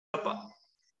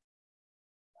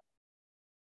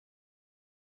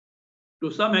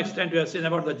To some extent, we have seen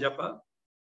about the japa.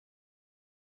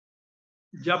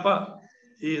 Japa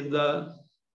is the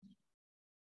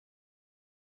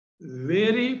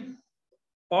very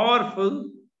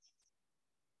powerful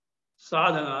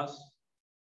sadhanas,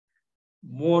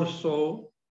 more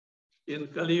so in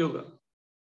Kali Yuga.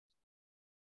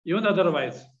 Even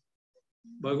otherwise,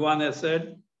 Bhagavan has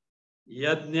said,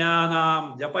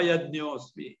 Yajnanam japa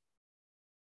yajñosmi.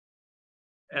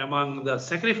 Among the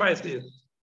sacrifices,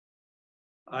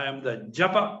 I am the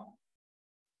japa,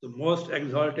 the most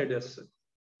exalted essence.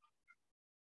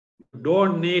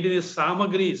 Don't need any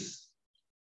samagris,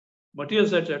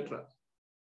 materials, etc.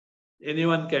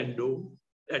 Anyone can do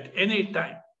at any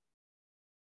time.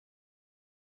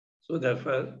 So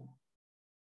therefore,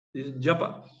 this is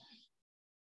japa.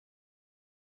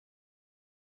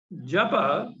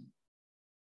 Japa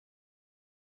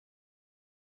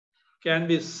can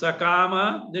be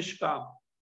sakama, nishkama.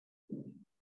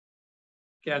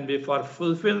 Can be for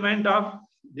fulfillment of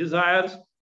desires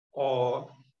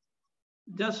or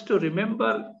just to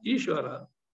remember Ishvara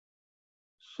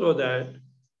so that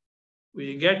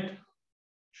we get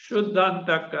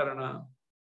Shuddhanta Karana,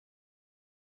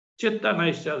 Chitta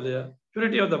Naishchalya,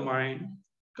 purity of the mind,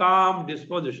 calm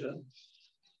disposition,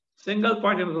 single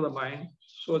point into the mind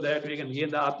so that we can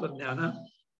gain the Atma Jnana,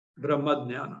 Brahma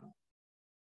Jnana.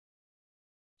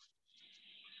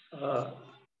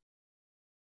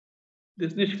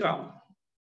 This Nishkama.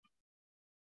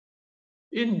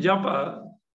 In japa,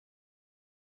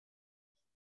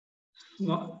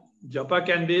 japa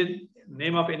can be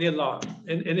name of any Lord,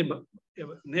 any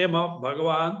name of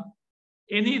Bhagavan,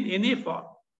 any form,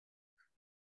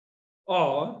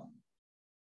 or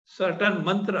certain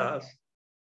mantras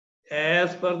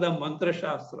as per the mantra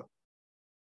shastra.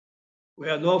 We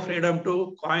have no freedom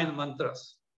to coin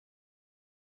mantras.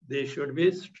 They should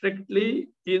be strictly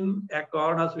in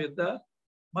accordance with the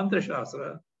mantra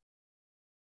shastra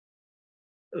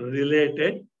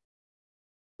related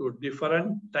to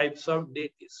different types of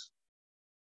deities.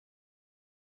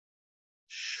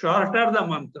 Shorter the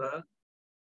mantra,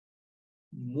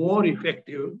 more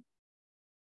effective,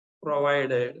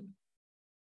 provided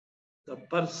the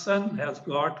person has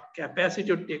got capacity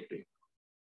to take it.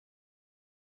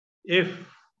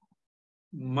 If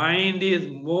mind is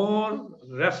more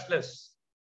restless,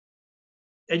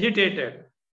 agitated,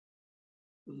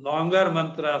 longer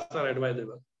mantras are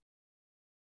advisable.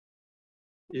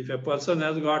 If a person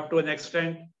has got to an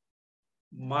extent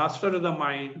mastered the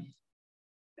mind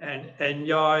and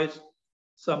enjoys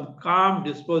some calm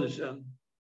disposition,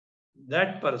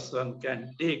 that person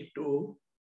can take to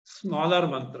smaller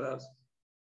mantras.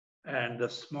 And the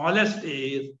smallest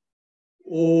is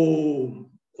Om,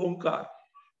 Omkar.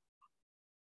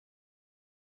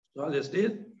 Smallest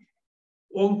is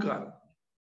Omkar.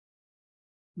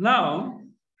 Now,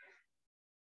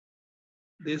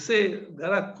 they say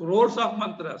there are crores of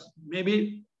mantras,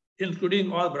 maybe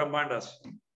including all Brahmandas.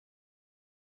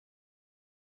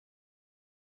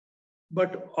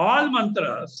 But all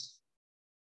mantras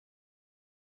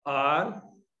are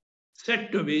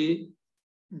said to be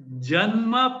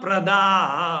Janma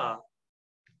Prada.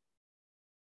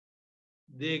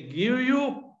 They give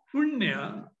you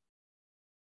punya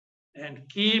and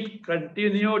keep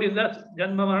continued in the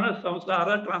Janma Marana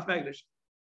Samsara transmigration.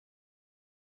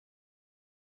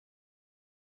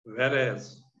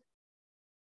 Whereas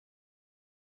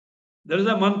there is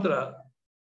a mantra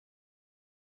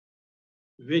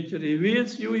which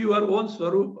reveals you your own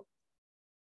Swarupa,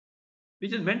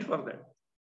 which is meant for that,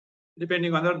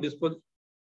 depending on our disposition.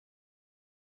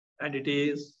 And it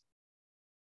is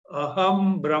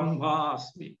Aham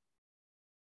Brahmasmi.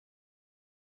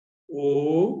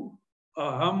 Om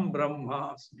Aham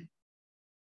Brahmasmi.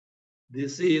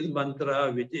 This is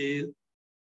mantra which is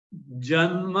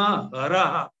Janma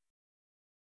Haraha.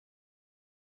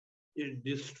 It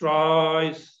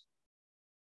destroys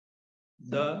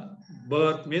the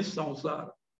birth means samsara.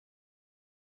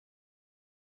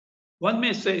 One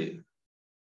may say,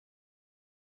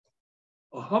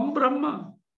 Aham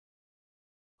Brahma,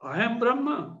 I am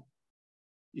Brahma.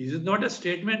 Is it not a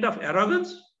statement of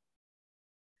arrogance?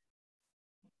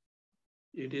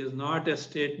 It is not a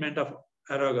statement of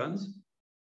arrogance.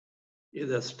 It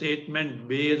is a statement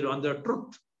based on the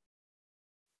truth.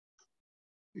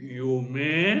 You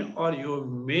may or you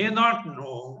may not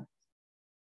know.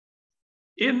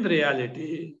 In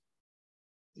reality,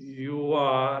 you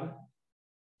are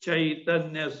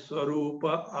Chaitanya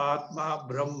Swarupa Atma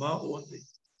Brahma only.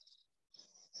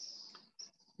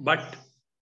 But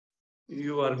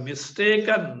your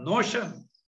mistaken notion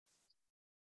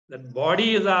that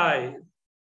body is I,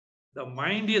 the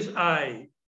mind is I,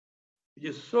 which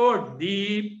is so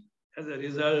deep, as a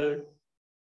result,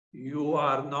 you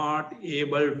are not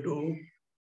able to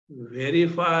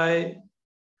verify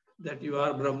that you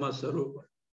are Brahma Sarupa.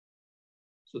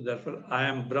 So therefore, I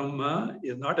am Brahma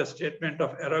is not a statement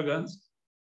of arrogance.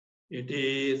 It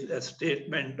is a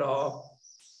statement of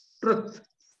truth.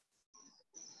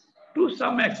 To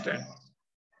some extent,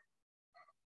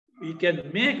 we can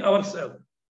make ourselves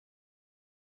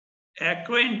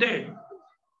acquainted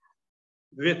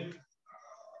with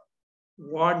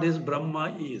what this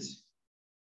Brahma is.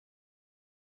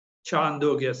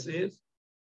 Chandogya says,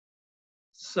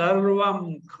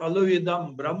 Sarvam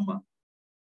Khaluvidam Brahma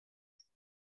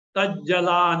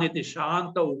Tajjalaniti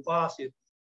Shanta Upasit.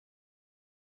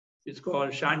 It's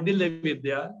called Shandilya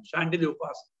Vidya, Shandilya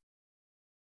Upasit.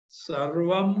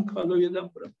 Sarvam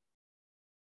Khaluvidam Brahma.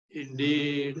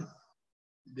 Indeed,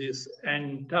 this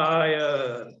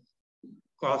entire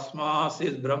cosmos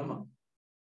is Brahma.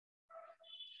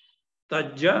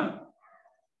 Tajja,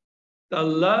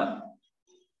 Talla,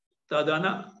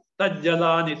 Tadana,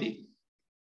 Tajjalaniti.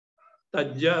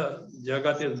 Tajja,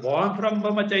 Jagat is born from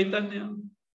Brahma Chaitanya.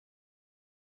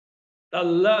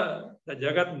 Talla, the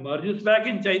Jagat merges back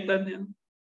in Chaitanya.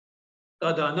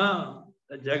 Tadana,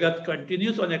 the Jagat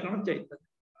continues on account of Chaitanya.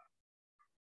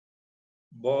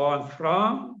 Born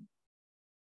from,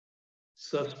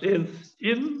 sustains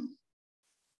in,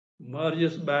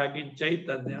 merges back in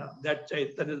Chaitanya. That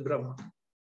Chaitanya is Brahma.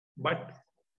 But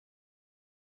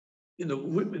in the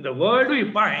world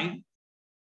we find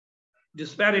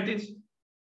disparities,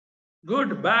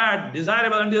 good, bad,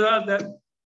 desirable, undesirable.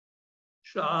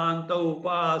 Shanta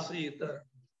Upasita.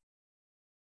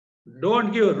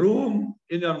 Don't give room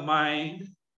in your mind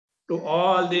to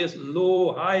all these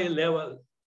low, high level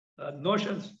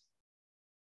notions.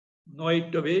 Know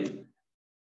it to be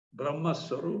Brahma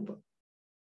Swarupa.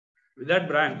 With that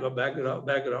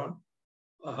background,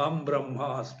 Aham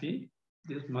Brahmasmi,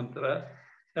 this mantra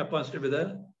happens to be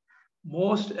the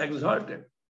most exalted.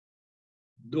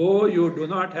 Though you do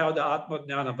not have the Atma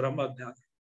Jnana, Brahma Jnana,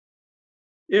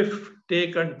 if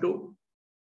taken to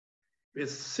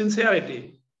with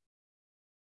sincerity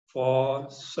for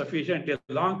sufficiently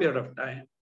long period of time,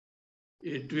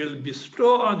 it will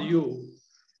bestow on you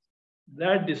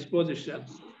that disposition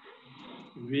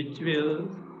which will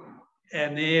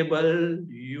enable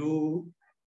you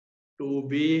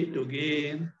to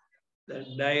gain the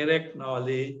direct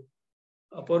knowledge,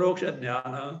 aparoksha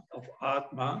jnana of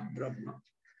Atma Brahma.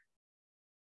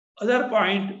 Other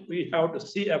point we have to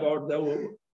see about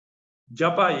the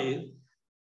japa is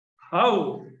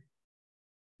how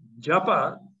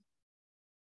japa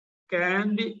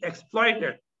can be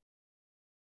exploited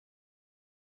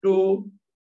to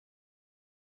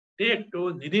take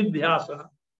to nididhyasana,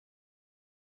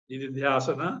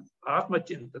 Atma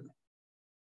Chintana.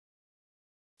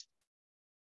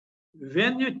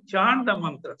 When you chant the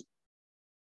mantra,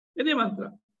 any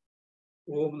mantra,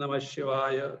 Om Namah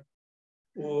Shivaya,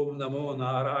 Om Namo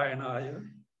Narayanaya,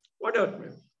 whatever it may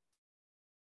be,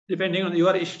 depending on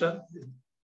your ishta.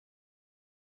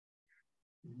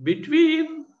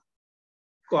 Between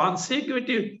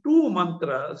consecutive two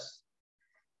mantras,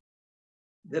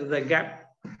 there is a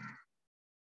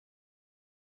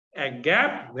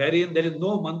gap wherein there is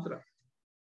no mantra.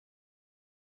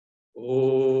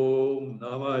 Om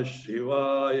Namah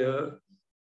Shivaya,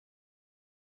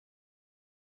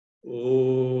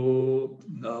 Om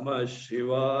Namah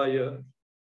Shivaya,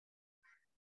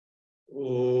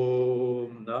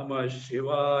 Om Namah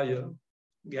Shivaya.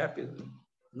 Gap is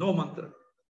no mantra.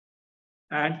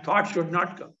 And thought should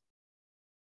not come.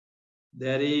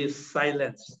 There is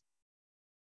silence.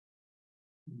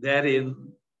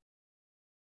 Therein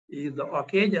is the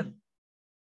occasion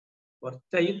for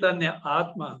Chaitanya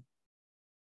Atma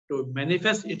to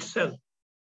manifest itself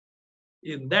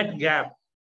in that gap,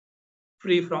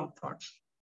 free from thoughts.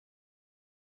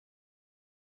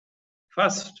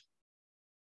 First,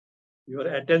 your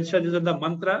attention is on the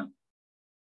mantra.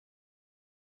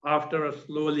 After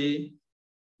slowly,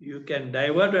 you can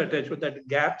divert your attention to that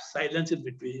gap, silence in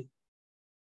between,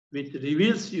 which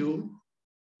reveals you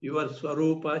your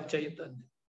Swarupa Chaitanya.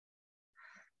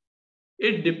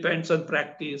 It depends on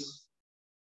practice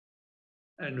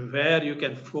and where you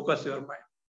can focus your mind.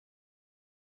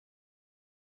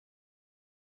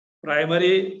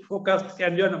 Primary focus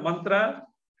can be on a mantra,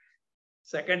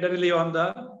 secondarily on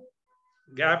the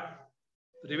gap,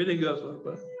 revealing your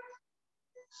Swarupa.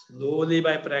 Slowly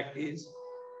by practice,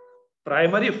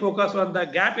 primary focus on the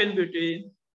gap in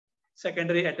between,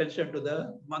 secondary attention to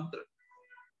the mantra.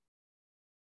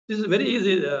 This is very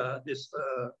easy.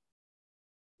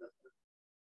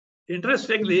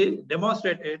 Interestingly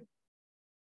demonstrated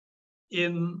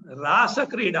in Rasa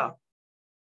Krida.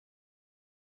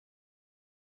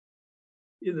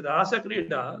 In Rasa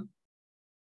Krida,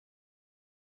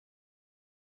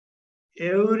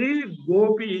 every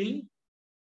gopi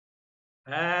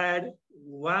had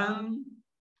one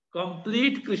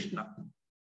complete Krishna.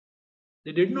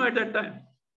 They didn't know at that time.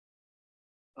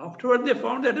 Afterward, they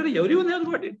found that everyone has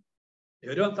got it.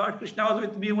 Everyone thought Krishna was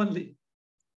with me only.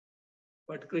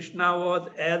 But Krishna was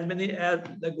as many as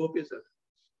the gopis.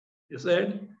 He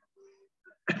said,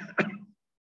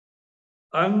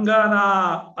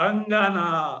 Angana,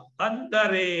 Angana,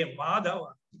 Antare,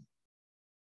 Madhava.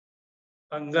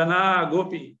 Angana,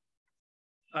 Gopi.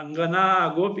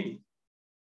 Angana, Gopi.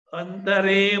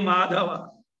 Antare, Madhava.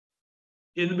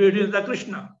 In between the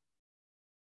Krishna.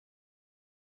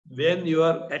 When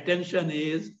your attention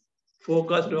is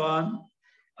focused on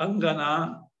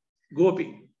Angana,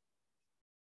 Gopi.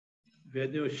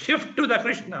 When you shift to the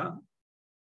Krishna,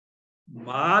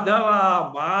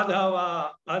 Madhava,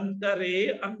 Madhava,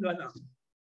 Antare, Angana.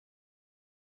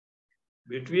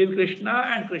 Between Krishna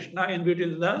and Krishna, in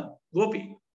between the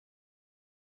Gopi.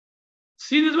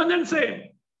 See this one and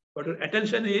say, but your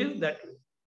attention is that way.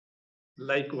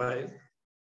 Likewise,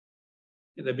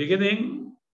 in the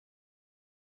beginning,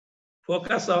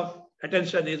 focus of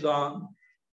attention is on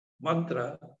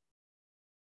mantra.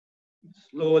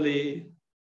 Slowly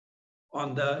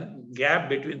on the gap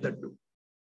between the two.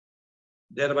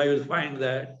 Thereby you will find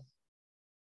that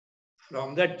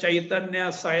from that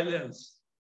Chaitanya silence,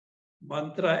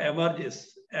 mantra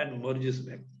emerges and merges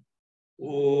back.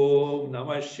 Om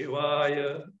Namah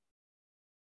Shivaya.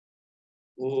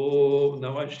 Om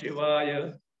Namah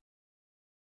Shivaya.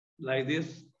 Like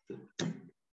this.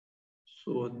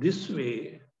 So this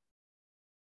way,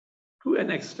 to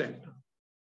an extent,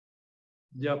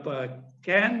 japa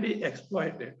can be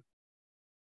exploited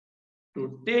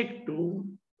to take to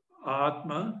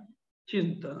Atma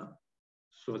Chintana.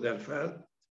 So therefore,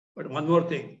 but one more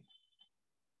thing,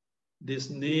 this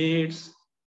needs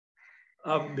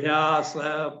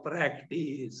abhyasa,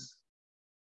 practice.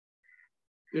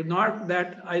 It's not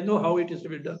that I know how it is to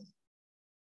be done.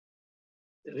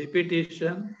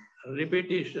 Repetition,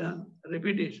 repetition,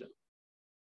 repetition.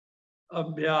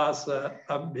 Abhyasa,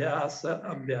 abhyasa,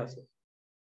 abhyasa.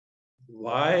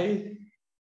 Why?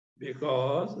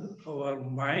 Because our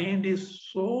mind is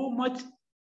so much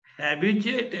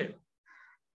habituated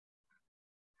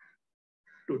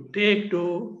to take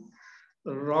to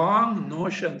wrong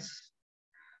notions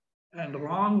and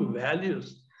wrong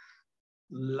values,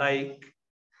 like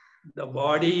the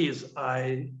body is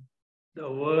I, the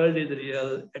world is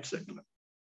real, etc.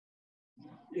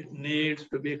 It needs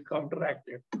to be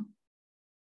contracted.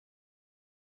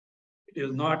 It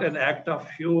is not an act of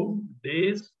few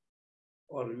days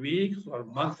or weeks or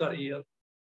months or years.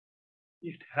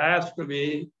 It has to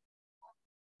be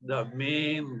the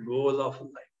main goal of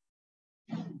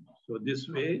life. So this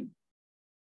way,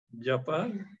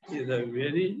 japa is a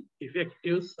very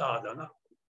effective sadhana.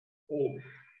 Om.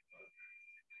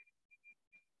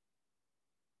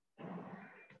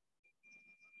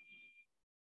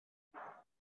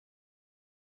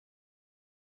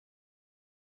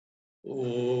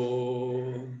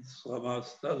 Om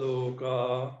samasta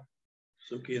loka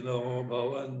sukhino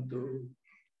bhavantu.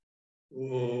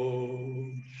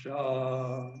 Om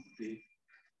shanti,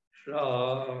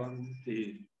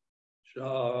 shanti,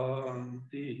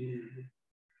 shanti.